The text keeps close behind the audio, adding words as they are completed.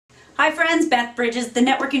Hi friends, Beth Bridges, the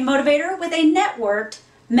Networking Motivator with a networked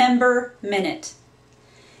member minute.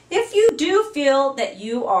 If you do feel that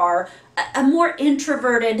you are a more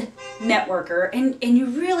introverted networker and you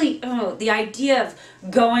really, the idea of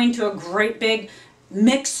going to a great big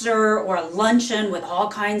mixer or a luncheon with all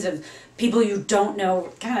kinds of people you don't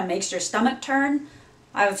know kind of makes your stomach turn,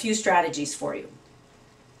 I have a few strategies for you.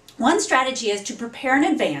 One strategy is to prepare in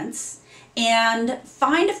advance and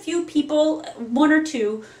find a few people, one or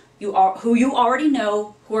two, who you already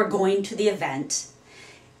know who are going to the event.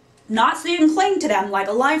 Not so you can cling to them like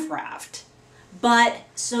a life raft, but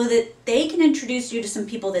so that they can introduce you to some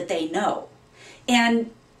people that they know.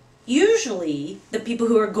 And usually the people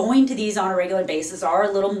who are going to these on a regular basis are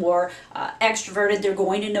a little more extroverted. They're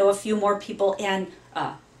going to know a few more people, and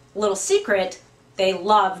little secret, they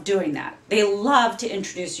love doing that. They love to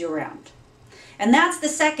introduce you around. And that's the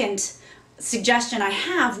second suggestion I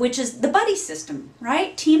have, which is the buddy system,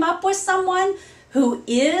 right? Team up with someone who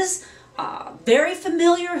is very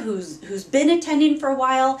familiar, who's been attending for a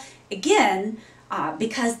while. Again,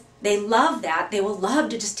 because they love that, they will love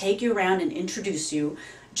to just take you around and introduce you.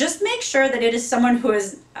 Just make sure that it is someone who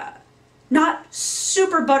is not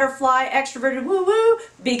super butterfly, extroverted, woo-woo,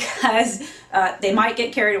 because they might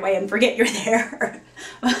get carried away and forget you're there.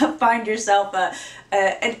 Find yourself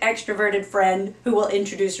an extroverted friend who will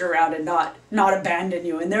introduce you around and not abandon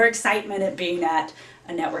you in their excitement at being at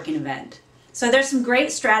a networking event. So there's some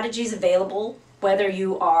great strategies available, whether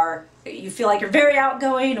you feel like you're very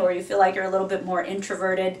outgoing or you feel like you're a little bit more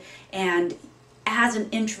introverted. And as an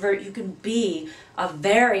introvert, you can be a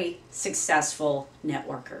very successful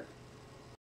networker.